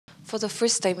For the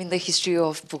first time in the history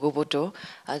of Pughoboto,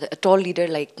 a tall leader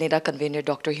like NEDA convener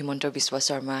Dr. Himanta Biswa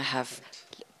Sarma have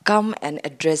come and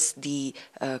addressed the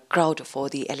crowd for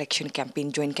the election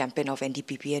campaign, joint campaign of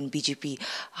NDPP and BJP.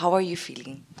 How are you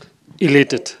feeling?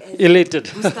 Elated, elated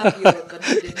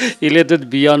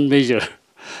beyond measure.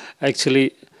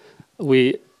 Actually,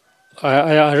 we,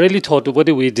 I really thought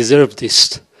whether we deserve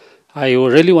this. I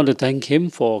really want to thank him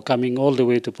for coming all the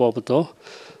way to Pughoboto.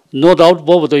 No doubt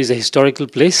Pughoboto is a historical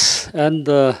place, and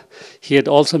he had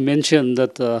also mentioned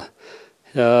that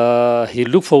he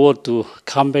looked forward to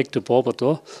come back to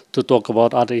Pughoboto to talk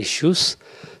about other issues.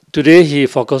 Today he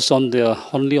focused on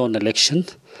only on election,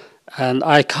 and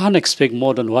I can't expect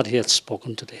more than what he has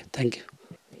spoken today. Thank you.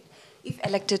 If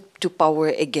elected to power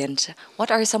again,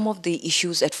 what are some of the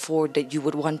issues at fore that you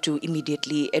would want to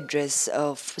immediately address,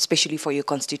 especially for your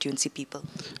constituency people?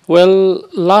 Well,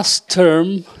 last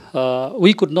term,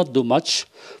 we could not do much,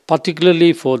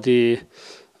 particularly for the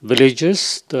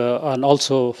villagers and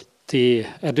also the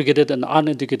educated and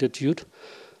uneducated youth.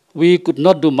 We could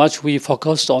not do much. We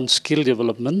focused on skill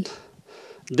development.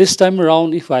 This time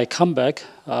around, if I come back,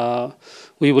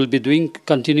 we will be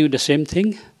continue the same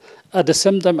thing. At the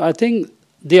same time, I think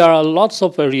there are lots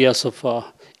of areas of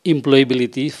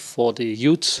employability for the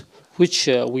youths, which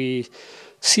we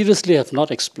seriously have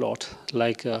not explored,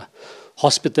 like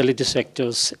hospitality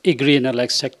sectors, agri and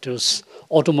allied sectors,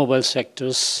 automobile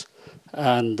sectors,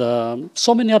 and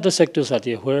so many other sectors are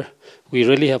there where we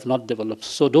really have not developed.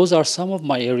 So those are some of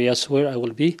my areas where I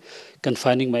will be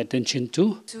confining my attention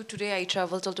to. So today I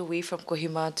traveled all the way from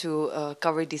Kohima to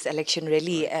cover this election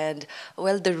rally, and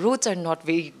well, the roads are not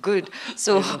very good.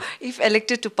 So if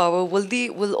elected to power, will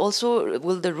the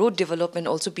road development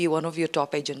also be one of your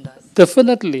top agendas?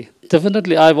 Definitely,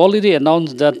 definitely. I've already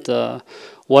announced that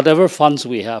whatever funds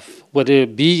we have, whether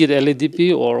it be it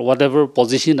LADP or whatever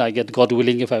position I get, God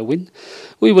willing, if I win,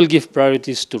 we will give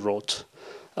priorities to roads.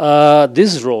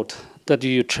 This road that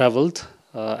you traveled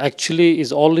actually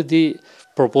is already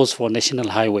proposed for national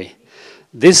highway.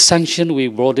 This sanction, we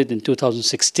brought it in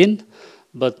 2016,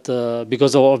 but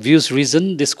because of obvious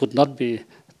reason, this could not be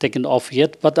taken off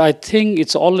yet. But I think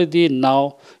it's already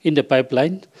now in the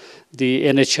pipeline. The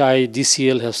NHI,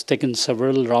 DCL has taken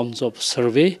several rounds of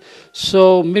survey.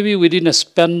 So maybe within a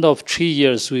span of 3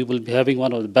 years, we will be having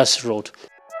one of the best roads